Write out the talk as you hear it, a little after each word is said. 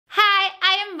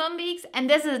Bombyx, and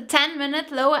this is a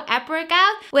 10-minute lower ab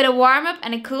workout with a warm-up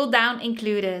and a cool down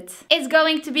included. It's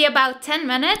going to be about 10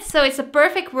 minutes, so it's a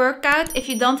perfect workout if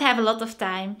you don't have a lot of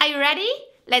time. Are you ready?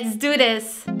 Let's do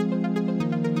this!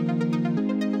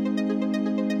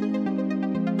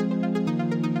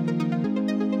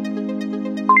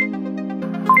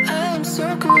 I'm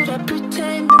so good at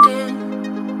pretending,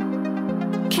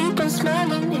 keep on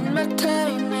smiling in my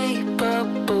tiny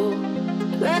bubble,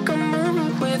 like a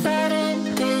movie without ending,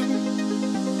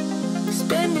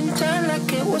 spending time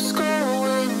like it was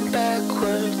going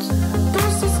backwards.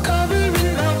 Bruises covering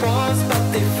my walls,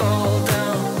 but they fall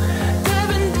down,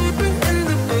 diving deeper in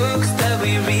the books that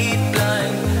we read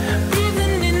blind,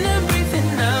 breathing in and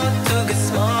breathing out to get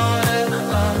smarter,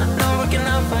 not working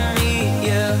out for me,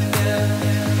 yeah.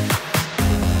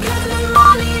 Got no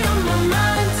money on my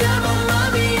mind, tell my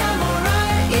mommy I'm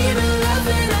alright, even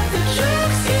laughing at the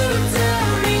jokes you tell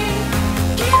me.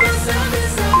 Keep myself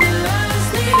inside the lines,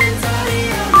 needing tidy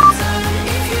all the time.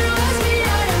 If you ask me,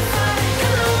 I am fine.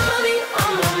 Got no money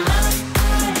on my mind.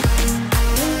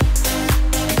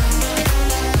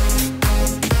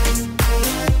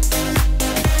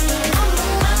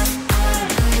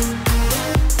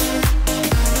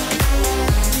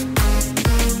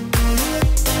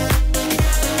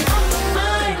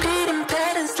 Repeating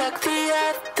patterns like the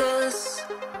others,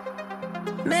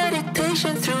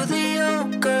 meditation through the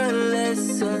yoga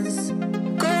lessons,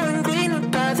 going greener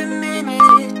by the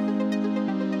minute.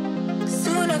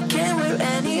 Soon I can't wear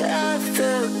any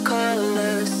other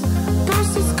colors.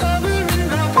 Bruises covering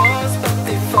my walls, but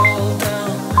they fall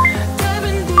down,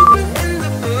 diving deeper in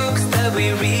the books that we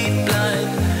read blind,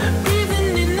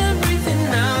 breathing in and breathing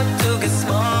out to get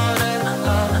smarter,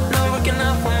 not working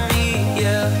out for me,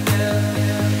 yeah.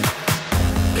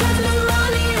 Got no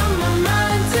money on my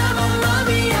mind, tell my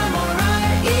mommy I'm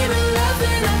alright, even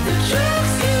laughing at the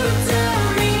jokes you tell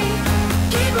me.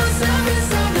 Keep myself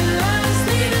inside the lines,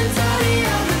 needing tidy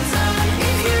all the time.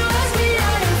 If you ask me,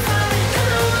 I am fine. Got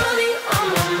no money on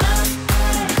my mind.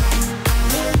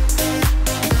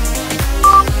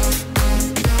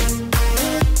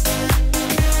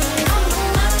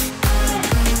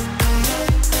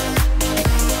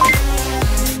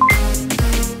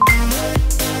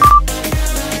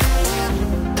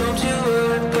 Don't you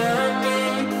worry about me,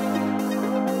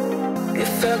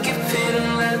 if I keep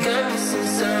feeling like I'm missing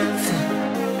something.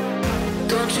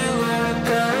 Don't you worry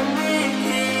about me,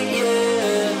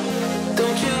 yeah.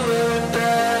 Don't you worry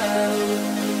about.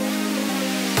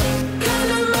 Got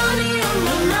no money on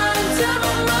my mind, tell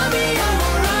my mommy I'm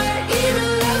alright, even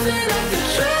laughing at the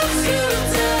jokes you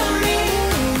tell me.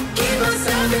 Keep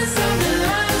myself inside the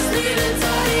lines, needing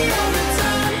tidy all the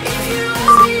time. If you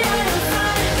ask me, I am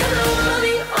fine. Got no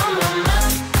money on my mind.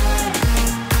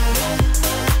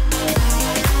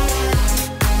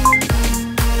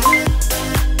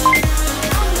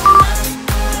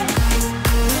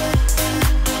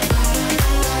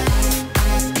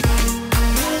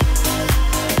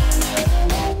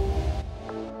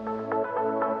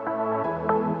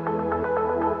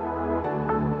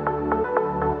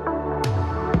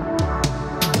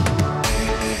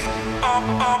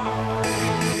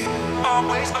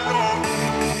 Always alone.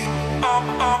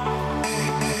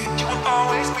 You will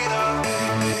always be there.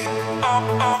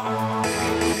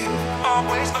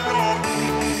 Always alone.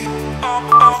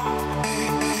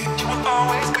 You will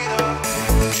always be there.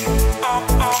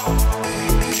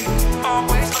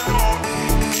 Always alone.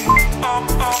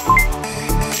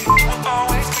 You will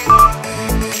always be there.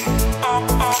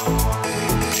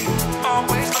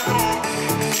 Always alone.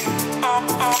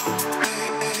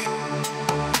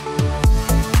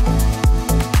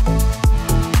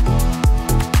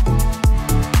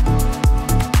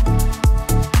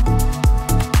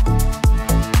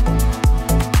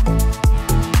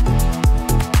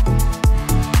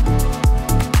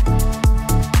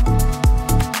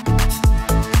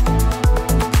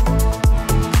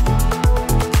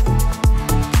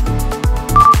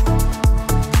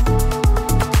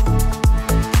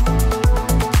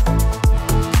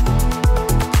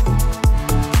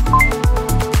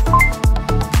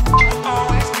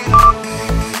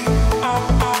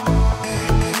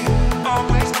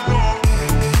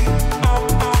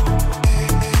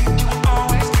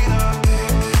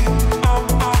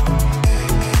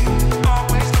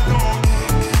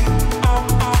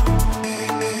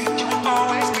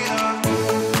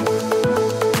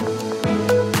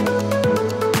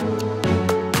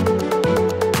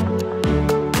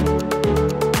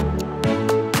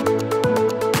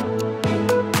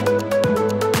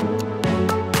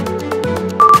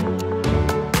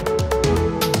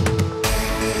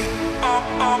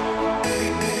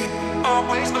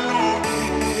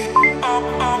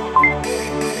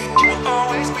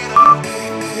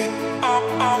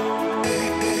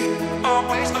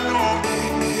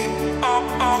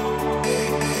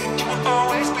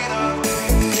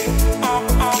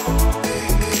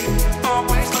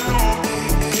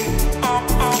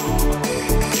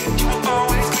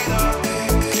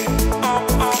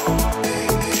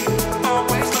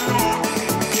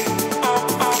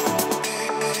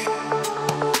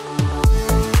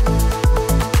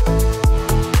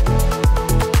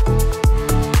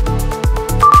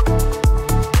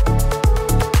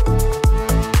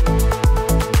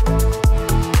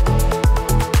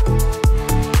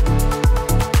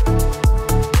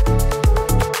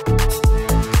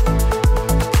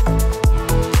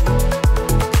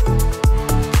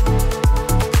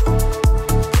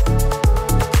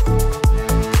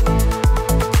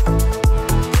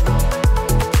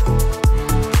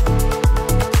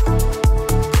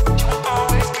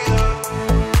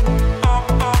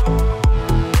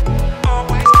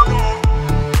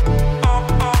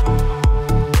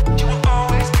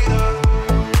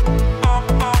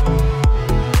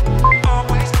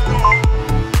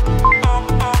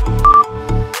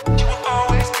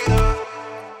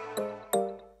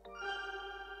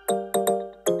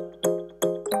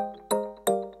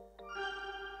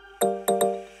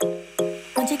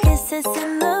 kiss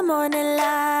in the morning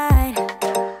light.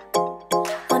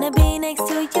 Wanna be next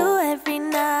to you every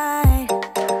night.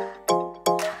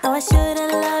 No, I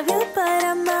shouldn't love you, but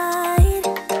I might.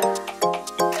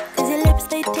 'Cause your lips,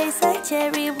 they taste like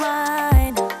cherry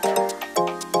wine.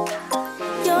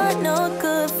 You're no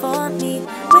good for me.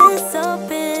 We're so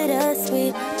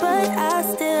bittersweet, but I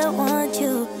still want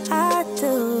you. I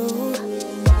do.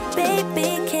 Baby,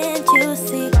 can't you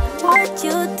see what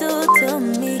you do to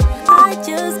me? I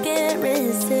just can't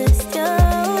resist you.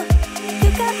 You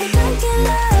got me drunk in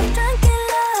love,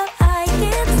 I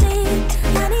can't sleep.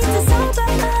 I need to sober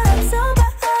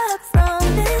up from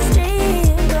this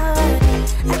dream. But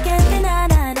I can't deny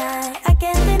you. I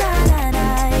can't deny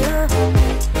you.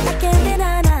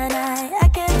 I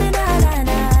can't deny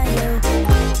you.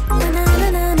 Na na na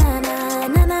na na na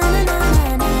na na na na.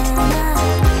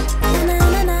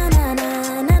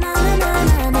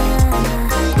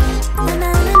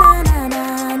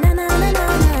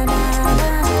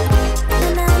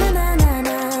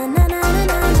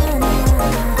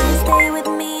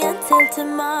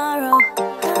 Tomorrow,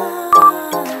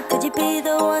 could you be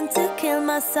the one to kill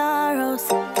my sorrows?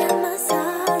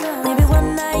 Maybe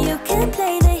one night you can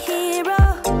play the hero,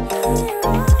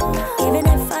 even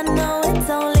if I know it's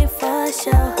only for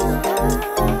show.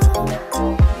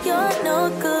 You're no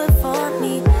good for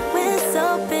me. We're so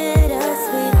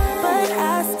bittersweet, but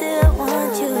I still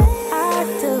want you. I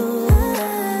do.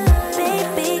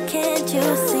 Baby, can't you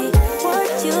see what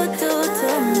you do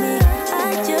to me? I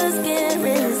just can't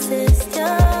resist.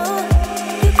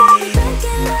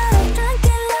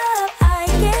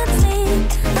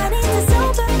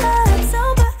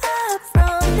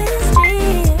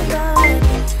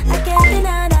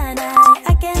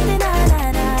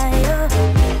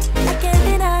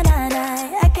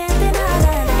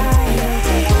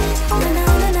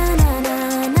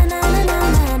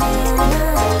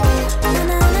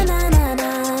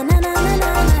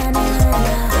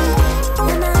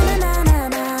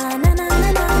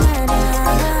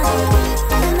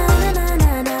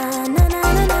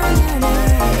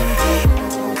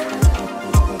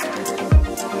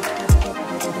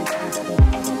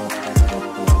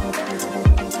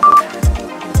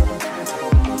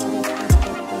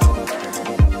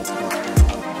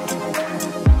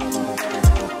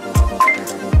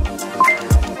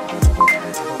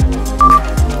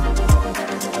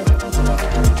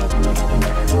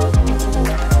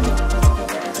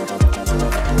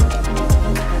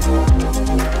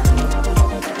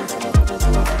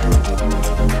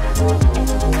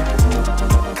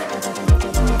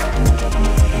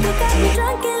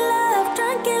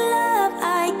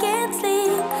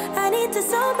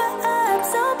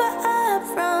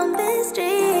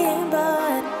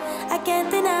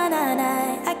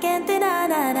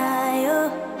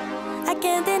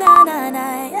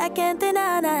 I can't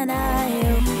deny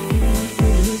you.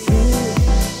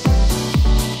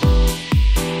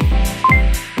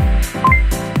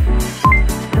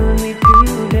 Telling me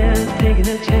to dance, taking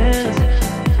a chance.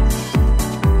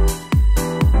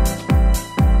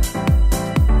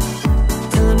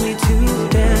 Telling me to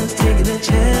dance, taking a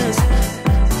chance.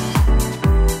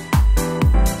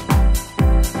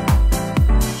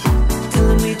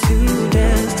 Telling me to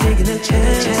dance, taking a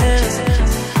chance.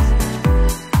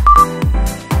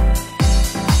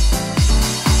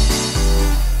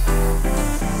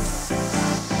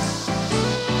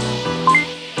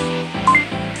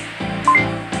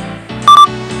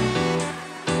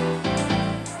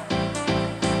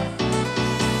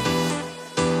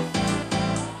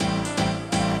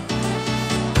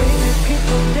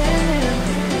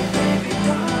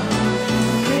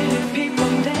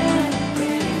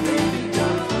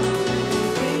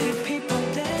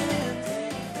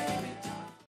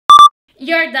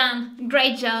 You're done.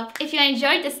 Great job. If you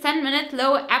enjoyed this 10-minute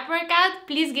lower ab workout,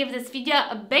 please give this video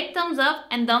a big thumbs up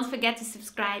and don't forget to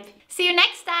subscribe. See you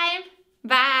next time.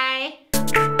 Bye.